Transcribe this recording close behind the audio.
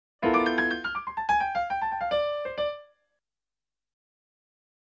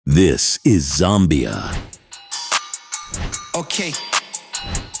This is Zambia. Okay.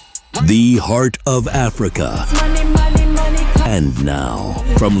 The heart of Africa. And now,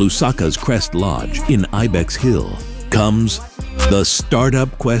 from Lusaka's Crest Lodge in Ibex Hill, comes the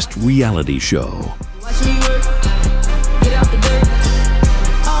Startup Quest reality show. Watch me work, get out the dirt.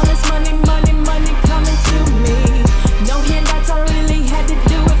 All this money, money, money coming to me. No handouts, I really had to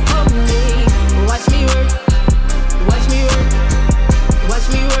do it for me. Watch me work, watch me work, watch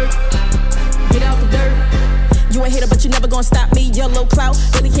me work, get out the dirt. You ain't hater, but you never gonna stop me. Yellow clout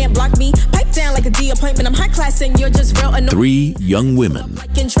really can't block me. Pipe down like a D appointment. I'm high class and you're just real annoying. 3 young women,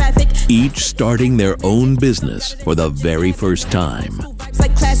 In traffic, each starting their own business for the very first time. vibes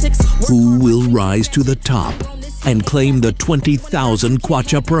like classics. Who will rise to the top and claim the 20,000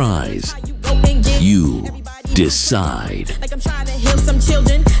 Kwacha prize? You decide. Like I'm trying to heal some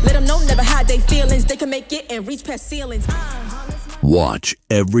children. Let them know never hide their feelings. They can make it and reach past ceilings. Watch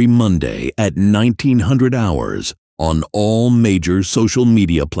every Monday at 1900 hours on all major social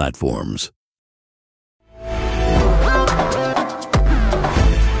media platforms.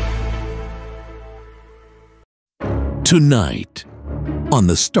 Tonight on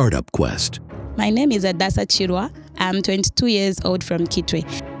the Startup Quest. My name is Adasa Chirwa. I'm 22 years old from Kitwe.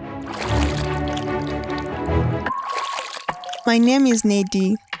 My name is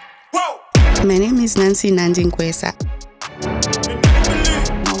Naddie. My name is Nancy Nkwesa.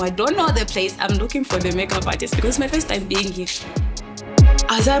 No, I don't know the place. I'm looking for the makeup artist because my first time being here.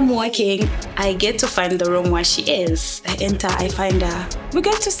 As I'm working, I get to find the room where she is. I enter, I find her. We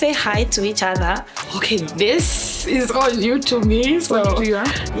get to say hi to each other. Okay, this is all new to me. So, yeah.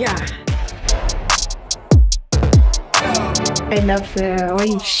 I love the way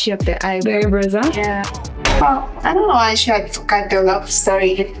you shape the eyebrows, huh? Yeah. Well, I don't know why I tried to cut the love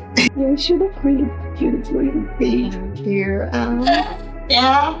story. You should have really beautifully. Thank you.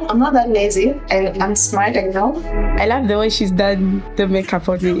 Yeah, I'm not that lazy. I'm smart, I know. I love the way she's done the makeup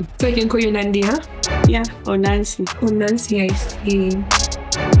on me. So I can call you Naddie, huh? Yeah, or Nancy. Oh, Nancy, I see.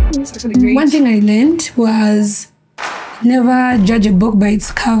 One thing I learned was never judge a book by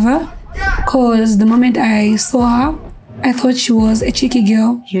its cover, because the moment I saw her, I thought she was a cheeky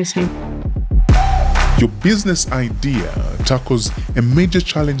girl. Yes, Your business idea tackles a major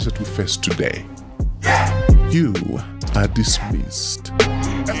challenge that we face today. You are dismissed.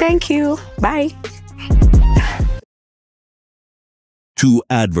 Thank you. Bye. To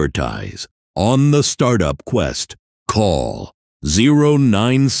advertise on the Startup Quest, call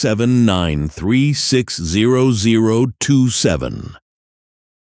 0979360027.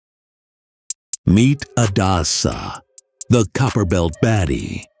 Meet Adasa, the copper belt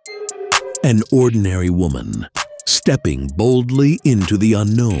baddie. An ordinary woman, stepping boldly into the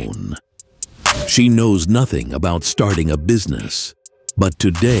unknown. She knows nothing about starting a business, but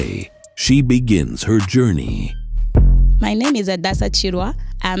today she begins her journey. My name is Adasa Chirwa.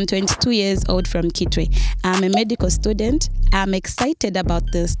 I'm 22 years old from Kitwe. I'm a medical student. I'm excited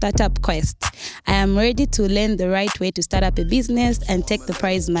about the Startup Quest. I am ready to learn the right way to start up a business and take the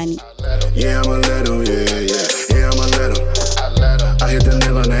prize money. Yeah, I'ma let him, yeah, I'ma let him. I hit the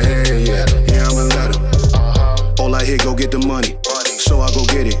nail on the head, yeah, I'ma let him. All I hear, go get the money, so I go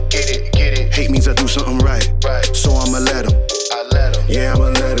get it. Hate means I do something right, so I'ma let him. Yeah, I'ma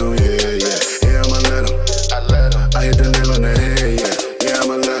let him, yeah, I'ma let him. I hit the nail on the head, yeah,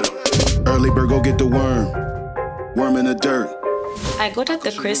 I'ma let him. Early bird, go get the worm in the dirt. I got at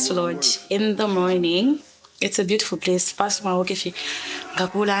the Crest Lodge in the morning. It's a beautiful place. Pasuma Wokefi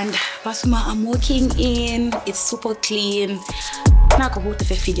Gakuland. Pasuma, I'm walking in. It's super clean.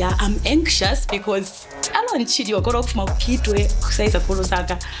 I'm anxious because I don't cheat you. I got off my feet where I say so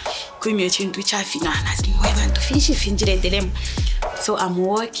I'm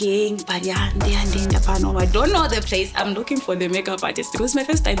walking, I don't know the place. I'm looking for the makeup artist because my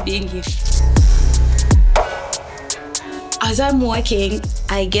first time being here. As I'm walking,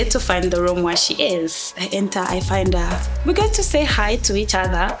 I get to find the room where she is. I enter, I find her. We get to say hi to each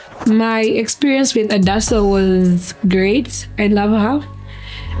other. My experience with Adasa was great. I love her.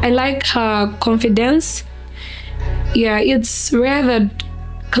 I like her confidence. Yeah, it's rare that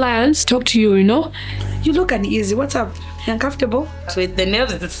clients talk to you, you know? You look uneasy. What's up? You uncomfortable? With the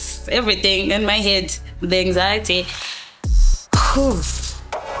nerves, everything in my head, the anxiety.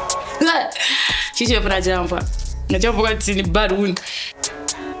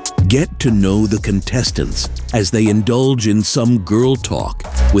 Get to know the contestants as they indulge in some girl talk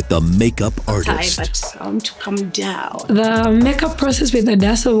with the makeup artist. But I want to come down. The makeup process with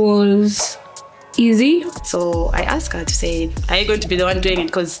Adasa was easy. So I asked her to say, are you going to be the one doing it?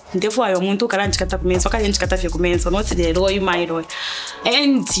 Because therefore I want to not the roy my roy.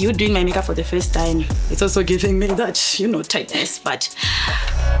 And you doing my makeup for the first time, it's also giving me that, you know, tightness. But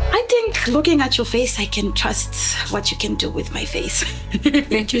I think looking at your face, I can trust what you can do with my face.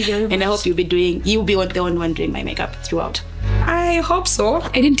 Thank you very much. And I hope you'll be the only one doing my makeup throughout. I hope so.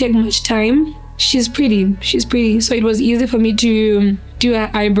 I didn't take much time. She's pretty. So it was easy for me to do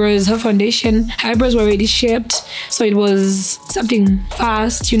her eyebrows, her foundation. Her eyebrows were already shaped. So it was something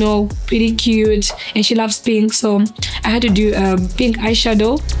fast, you know, pretty cute. And she loves pink. So I had to do a pink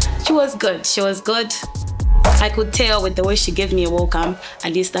eyeshadow. She was good. I could tell with the way she gave me a welcome.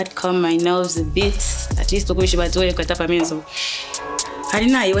 At least that calmed my nerves a bit. At least the way she was doing it. So I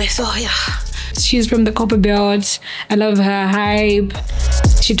didn't know. So yeah. She's from the Copper Belt. I love her hype.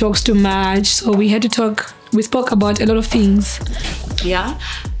 She talks too much. So we had to talk. We spoke about a lot of things. Yeah.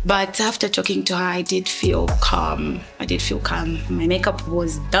 But after talking to her, I did feel calm. My makeup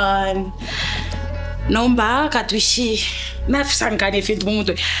was done. I don't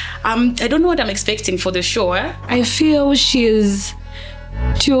know what I'm expecting for the show. I feel she's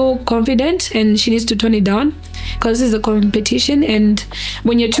too confident and she needs to tone it down because this is a competition, and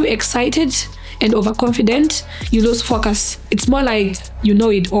when you're too excited and overconfident, you lose focus. It's more like you know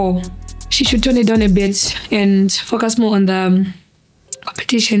it all. She should tone it down a bit and focus more on the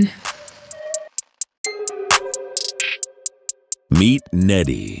competition. Meet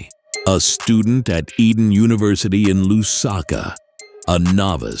Naddie, a student at Eden University in Lusaka, a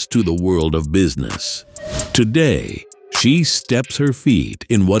novice to the world of business. Today, she steps her feet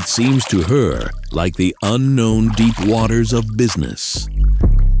in what seems to her like the unknown deep waters of business.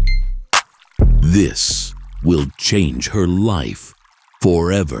 This will change her life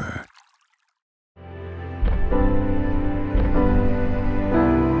forever.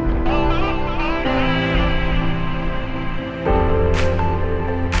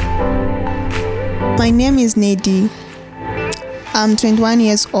 My name is Naddie. I'm 21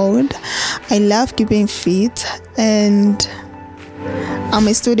 years old. I love keeping fit, and I'm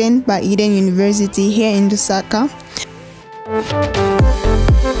a student by Eden University here in Lusaka.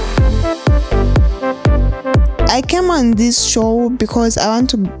 I came on this show because I want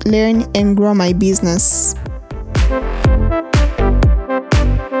to learn and grow my business.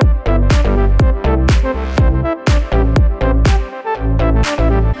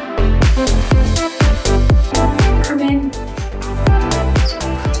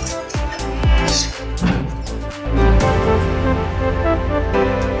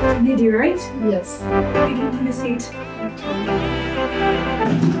 Naddie, right? Yes. Give me a seat.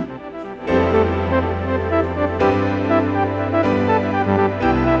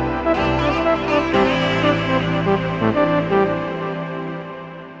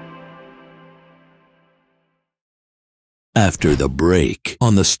 After the break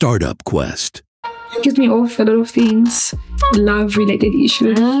on the startup quest. Gives me off a lot of things, love-related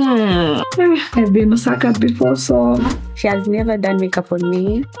issues. I've been massacred before, so she has never done makeup on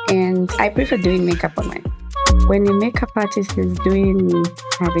me, and I prefer doing makeup on mine. When a makeup artist is doing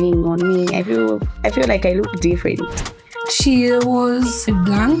a ring on me, I feel like I look different. She was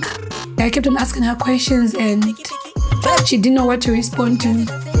blank. I kept on asking her questions, and she didn't know what to respond to.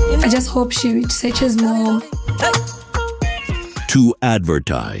 I just hope she researches more. To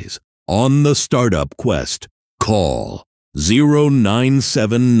advertise on the startup quest, call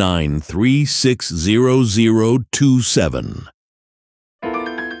 0979360027.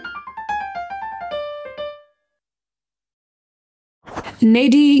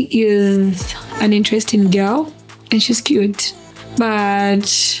 Naddie is an interesting girl and she's cute, but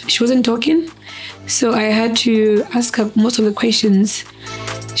she wasn't talking, so I had to ask her most of the questions.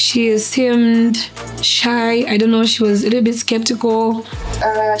 She seemed shy. I don't know, she was a little bit skeptical.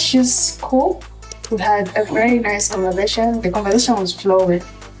 She's cool. We had a very nice conversation. The conversation was flowing.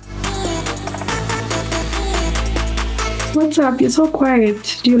 What's up? You're so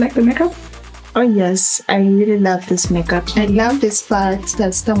quiet. Do you like the makeup? Oh yes, I really love this makeup. I love this part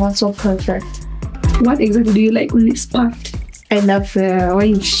that's come out so perfect. What exactly do you like on this part? I love the way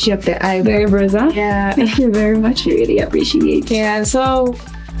you shape the eyebrows. Huh? Yeah. Thank you very much. I really appreciate it. Yeah, so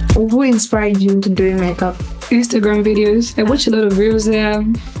who inspired you to doing makeup? Instagram videos. I watch a lot of reels there.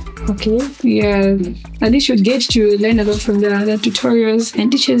 Okay. Yeah. And this should get you learn a lot from the tutorials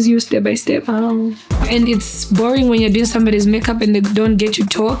and teaches you step by step. And it's boring when you're doing somebody's makeup and they don't get you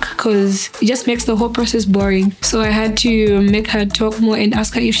talk, because it just makes the whole process boring. So I had to make her talk more and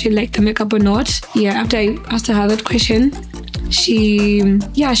ask her if she liked the makeup or not. Yeah, after I asked her that question, she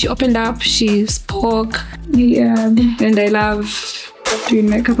opened up, she spoke. Yeah, and I love doing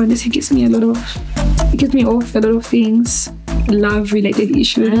makeup, and this gives me off a lot of things, love related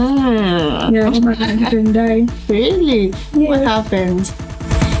issues. Yeah, oh my God, I didn't die. Really? Yeah. What happened?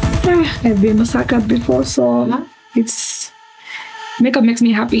 I've been massacred before, so it's makeup makes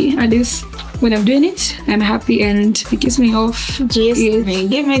me happy. At least when I'm doing it, I'm happy and it gives me off. Give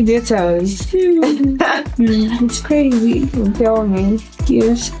me details. It's crazy. Tell me.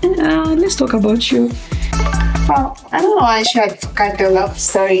 Yes. Let's talk about you. Well, I don't know why I shared kind of love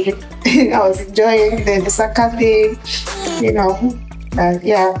story. I was enjoying the soccer thing, you know. But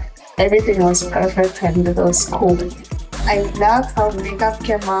yeah, everything was perfect and it was cool. I love how makeup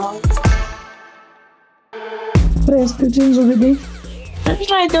came out. What are expectations of the day?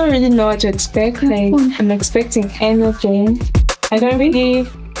 I don't really know what to expect. Like, I'm expecting anything. I don't really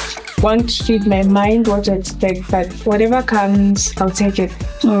want to feed my mind what to expect, but whatever comes, I'll take it.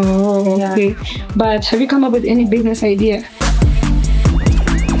 Oh, okay. Yeah. But have you come up with any business idea?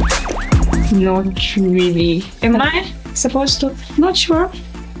 Not really. Am I supposed to? Not sure.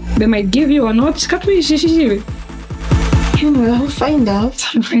 They might give you or not. We'll find out.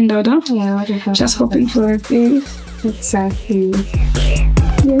 We'll find out, huh? Yeah, whatever. Just hoping for it. Exactly.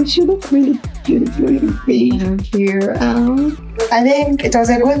 Yeah, she looks really beautiful. Thank you. I think it was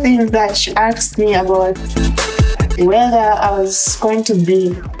a good thing that she asked me about whether I was going to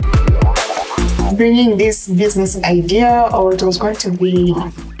be bringing this business idea or it was going to be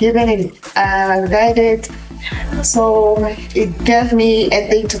given and guided. So it gave me a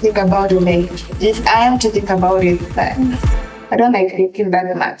thing to think about. Like, if I am to think about it, then I don't like thinking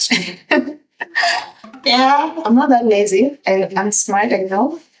that much. Yeah, I'm not that lazy. I'm smart, I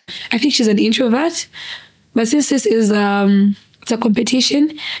know. I think she's an introvert, but since this is it's a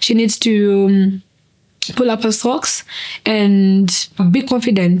competition, she needs to pull up her socks and be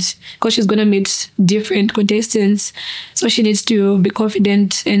confident because she's gonna meet different contestants. So she needs to be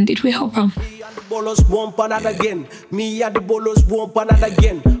confident, and it will help her. Me and the bolos won't pan out again. Me and the bolos won't pan out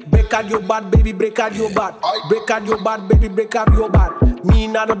again. Break out your bad, baby, break out your bad. Break out your bad, baby, break out your bad. Me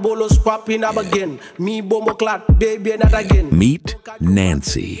and the bolos popping up again. Me bombo clat, baby, not again. Meet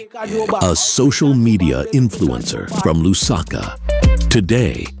Nancy, a social media influencer from Lusaka.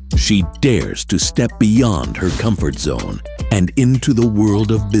 Today, she dares to step beyond her comfort zone and into the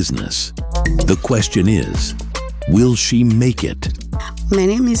world of business. The question is, will she make it? My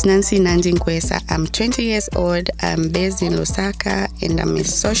name is Naddie. I'm 20 years old. I'm based in Lusaka and I'm a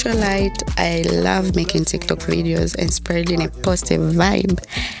socialite. I love making TikTok videos and spreading a positive vibe.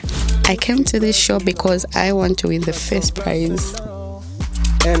 I came to this show because I want to win the first prize.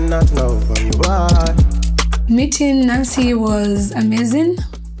 And not love. Meeting Nancy was amazing.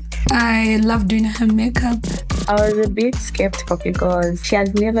 I love doing her makeup. I was a bit skeptical because she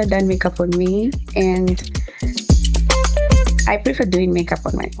has never done makeup on me, and I prefer doing makeup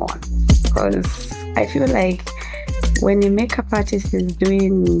on my own because I feel like when a makeup artist is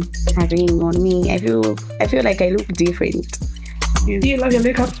doing a ring on me, I feel like I look different. Do you love your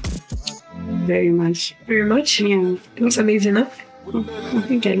makeup? Very much. Very much? Yeah. It looks amazing, huh? I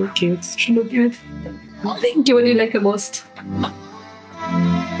think I look cute. She look good. Thank you. What do you like the most?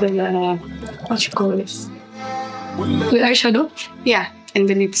 What you call this? With eyeshadow? Yeah, and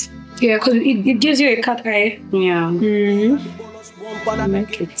the lips. Yeah, because it gives you a cat eye. Yeah. I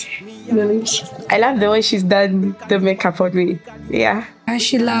like it. I love the way she's done the makeup on me. Yeah.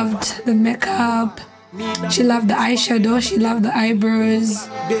 She loved the makeup. She loved the eyeshadow. She loved the eyebrows.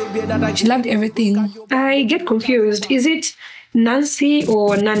 She loved everything. I get confused. Is it Nancy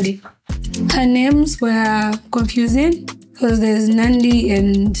or Naddie? Her names were confusing because there's Naddie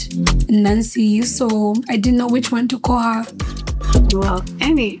and Nancy, so I didn't know which one to call her. Well,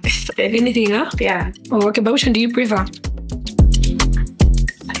 anything, huh? Yeah. Oh, okay, but which one do you prefer?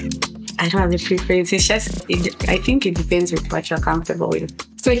 I don't have a preference. It's just, I think it depends with what you're comfortable with.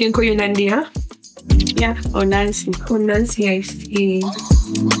 So I can call you Naddie, huh? Yeah, or Nancy. Oh, Nancy, I see.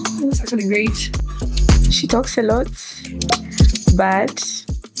 That's actually great. She talks a lot, but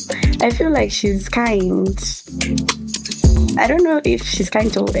I feel like she's kind. I don't know if she's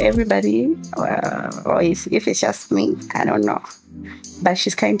kind to everybody or if it's just me. I don't know. But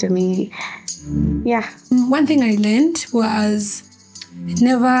she's kind to me. Yeah. One thing I learned was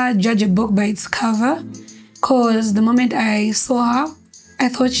never judge a book by its cover, because the moment I saw her, I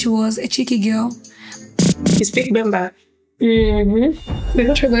thought she was a cheeky girl. You speak Bemba? Mm-hmm. We're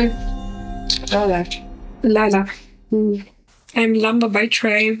not really Lala. I'm Lamba by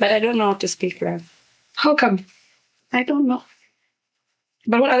tribe. But I don't know how to speak Lala. How come? I don't know.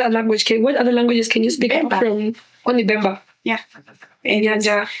 But what other languages can you speak Bemba. from? Only Bemba. Yeah. And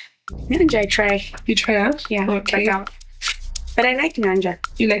Nyanja. Nyanja, I try. You try, huh? Yeah. Okay. But I like Nyanja.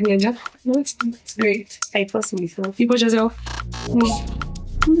 You like Nyanja? No, it's great. I post myself. You post yourself?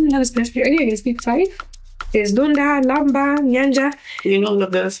 Not specific. Anyway, you speak 5. There's Dunda, Lamba, Nyanja. You know all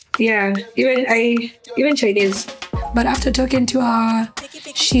of those? Yeah, even Chinese. But after talking to her,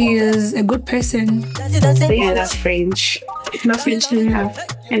 she is a good person. Yeah, that's French. Not French, yeah.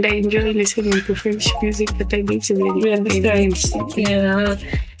 And I enjoy listening to French music, but I need to really understand. Yeah.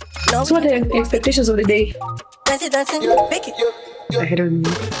 So what are the expectations of the day? I don't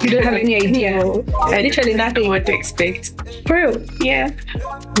know. You don't have any idea? I literally not know what to expect. For real? Yeah.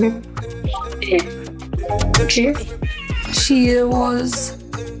 Okay. She was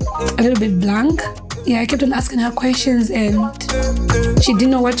a little bit blank. Yeah, I kept on asking her questions and she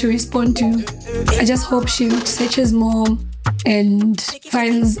didn't know what to respond to. I just hope she researches more and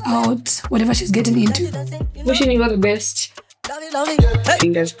finds out whatever she's getting into. Wishing you all the best.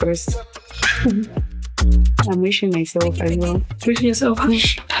 Fingers crossed. I'm wishing myself as well. Wishing yourself?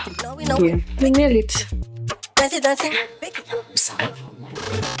 Yeah. You nailed it.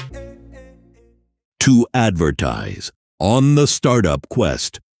 To advertise on the Startup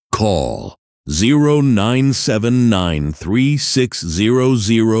Quest, call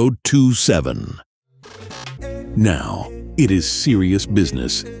 0979360027. Now, it is serious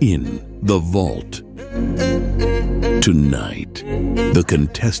business in the vault. Tonight, the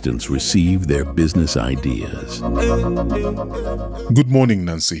contestants receive their business ideas. Good morning,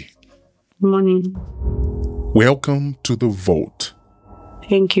 Nancy. Good morning. Welcome to the vault.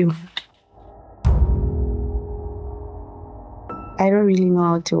 Thank you. I don't really know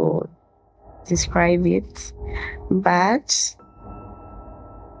how to describe it, but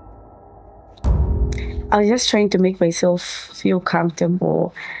I was just trying to make myself feel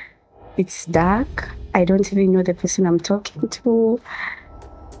comfortable. It's dark. I don't even know the person I'm talking to.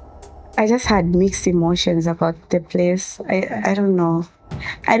 I just had mixed emotions about the place. I don't know.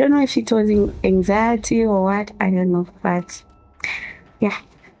 I don't know if it was anxiety or what. I don't know. But yeah,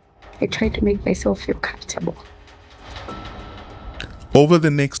 I tried to make myself feel comfortable. Over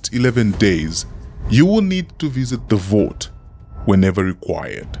the next 11 days, you will need to visit the vault whenever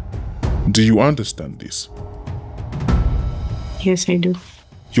required. Do you understand this? Yes, I do.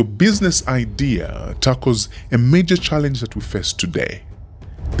 Your business idea tackles a major challenge that we face today: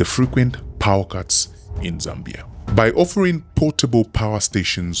 the frequent power cuts in Zambia. By offering portable power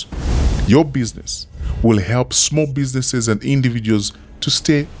stations, your business will help small businesses and individuals to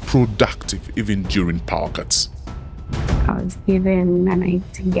stay productive even during power cuts. I was given an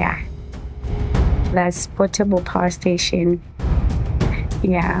idea. That's portable power station.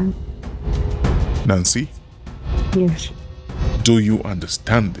 Yeah. Nancy? Yes. Do you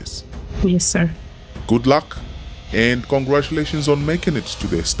understand this? Yes, sir. Good luck and congratulations on making it to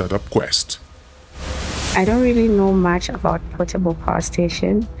the Startup Quest. I don't really know much about portable power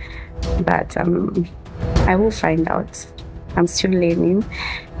station, but I will find out. I'm still learning.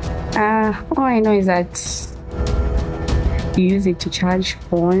 All I know is that you use it to charge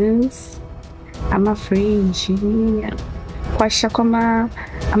phones. I'm a fridge. I'm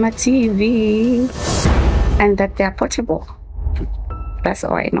a TV, and that they're portable. That's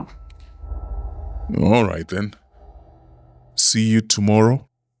all I know. All right then. See you tomorrow.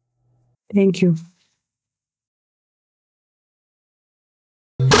 Thank you.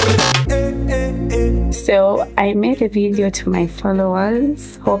 So I made a video to my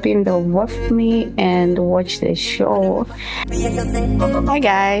followers, hoping they'll vote for me and watch the show. Hi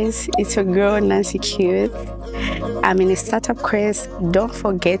guys, it's your girl Nancy Cute. I'm in a Startup Quest. Don't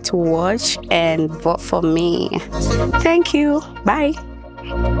forget to watch and vote for me. Thank you. Bye.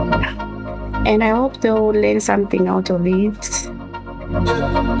 And I hope they'll learn something out of it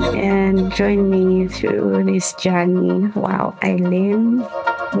and join me through this journey while I learn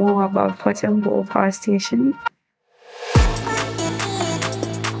more about portable power station.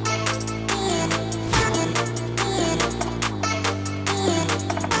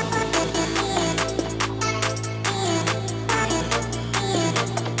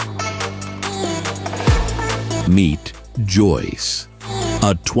 Meet Joyce,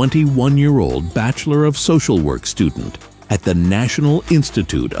 a 21-year-old Bachelor of Social Work student at the National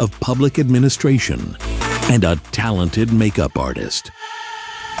Institute of Public Administration and a talented makeup artist.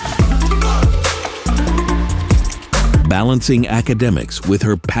 Balancing academics with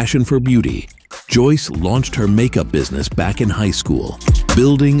her passion for beauty, Joyce launched her makeup business back in high school,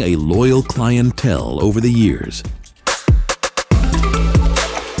 building a loyal clientele over the years.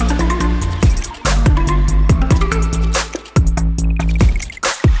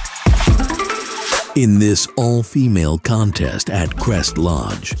 In this all-female contest at Crest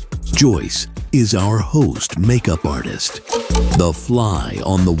Lodge, Joyce is our host makeup artist. The fly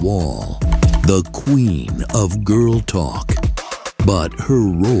on the wall, the queen of girl talk. But her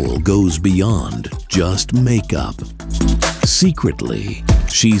role goes beyond just makeup. Secretly,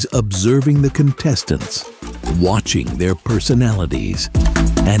 she's observing the contestants, watching their personalities,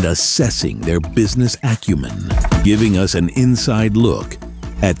 and assessing their business acumen, giving us an inside look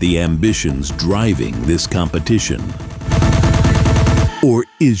at the ambitions driving this competition. Or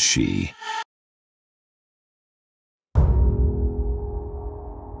is she?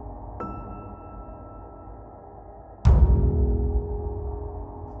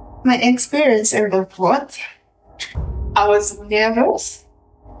 My experience in the vote, I was nervous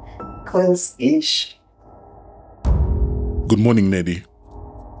because Good morning, Naddie.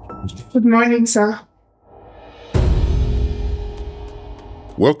 Good morning, sir.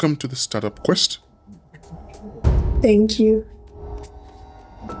 Welcome to the Startup Quest. Thank you.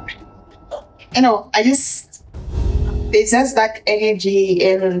 There's just that energy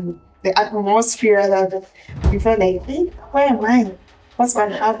and the atmosphere that you feel like, hey, where am I? What's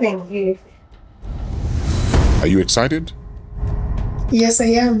going to happen here? Are you excited? Yes, I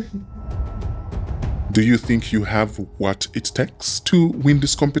am. Do you think you have what it takes to win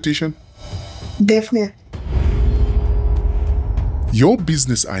this competition? Definitely. Your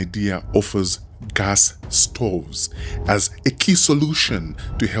business idea offers gas stoves as a key solution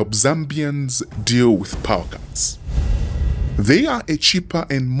to help Zambians deal with power cuts. They are a cheaper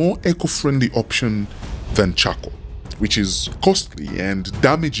and more eco-friendly option than charcoal, which is costly and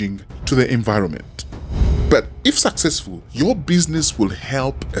damaging to the environment. But if successful, your business will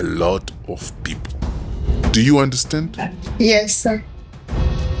help a lot of people. Do you understand? Yes, sir.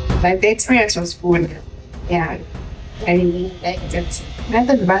 But the experience was good. Yeah, I really liked it.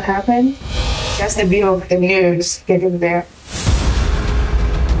 Nothing bad happened. Just a bit of the nerves getting there.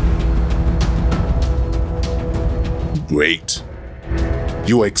 Great.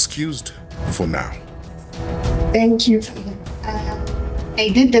 You are excused for now. Thank you. I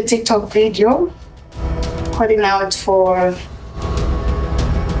did the TikTok video calling out for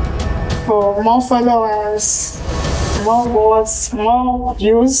more followers, more votes, more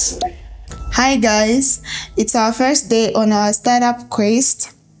views. Hi guys, it's our first day on our startup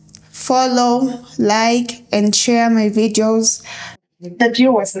quest. Follow, like, and share my videos. The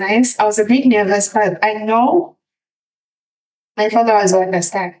view was nice. I was a bit nervous, but I know my followers will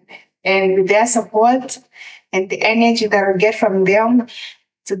understand. And with their support and the energy that I get from them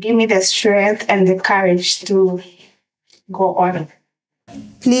to give me the strength and the courage to go on.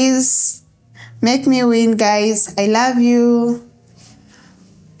 Please make me win, guys. I love you.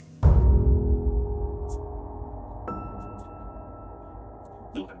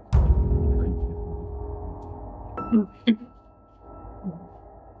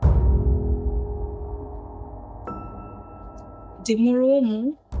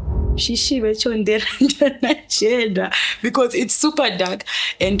 Because it's super dark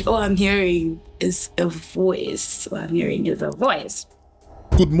and all I'm hearing is a voice. All I'm hearing is a voice.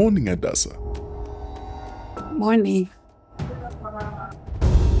 Good morning, Adasa. Morning.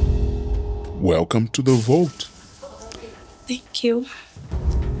 Welcome to the vote. Thank you.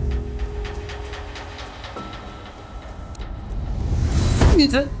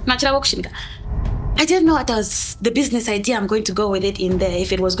 I didn't know what was the business idea I'm going to go with it in there,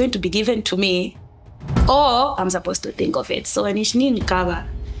 if it was going to be given to me or I'm supposed to think of it. So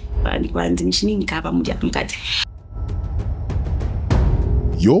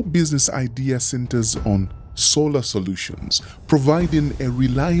Your business idea centers on solar solutions, providing a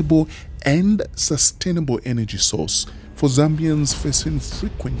reliable and sustainable energy source for Zambians facing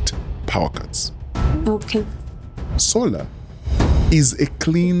frequent power cuts. Okay. Solar is a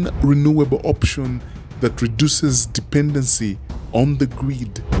clean, renewable option that reduces dependency on the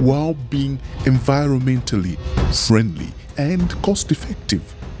grid while being environmentally friendly and cost-effective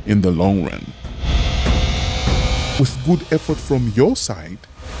in the long run. With good effort from your side,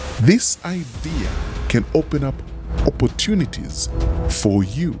 this idea can open up opportunities for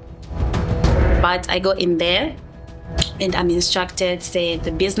you. But I go in there and I'm instructed, say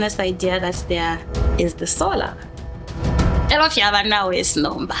the business idea that's there is the solar. Now is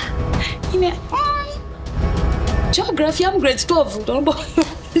number. Geography, I'm grade 12.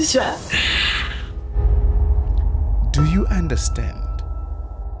 Do you understand?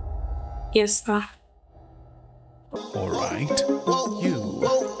 Yes, sir. All right, you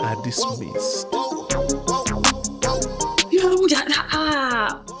are dismissed.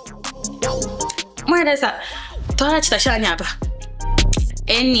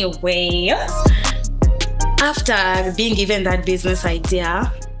 Anyway, after being given that business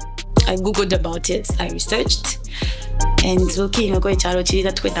idea, I googled about it, I researched, And looking go chalo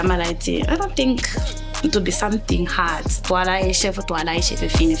chita tweta malaiti. I don't think it would be something hard. Twala chef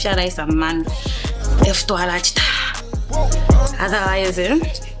fini. If you some man, if twala chita. Otherwise,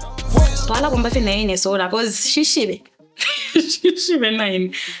 twala bomba fina ine soda because shishibe. Shishibe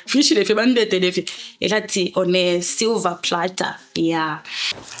nine. Fishibe fibande telefi. Elati on a silver platter. Yeah.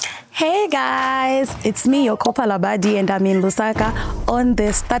 Hey guys, it's me, your Kopala Badi, and I'm in Lusaka on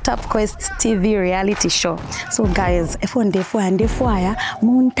the Startup Quest TV reality show. So guys, if one day for muntambe,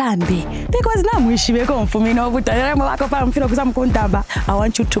 because now we should be going for me now. I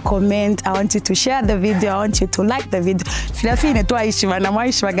want you to comment, I want you to share the video, I want you to like the video.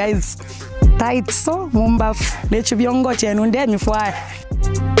 Guys, tight so mumbaf, let you be on got and then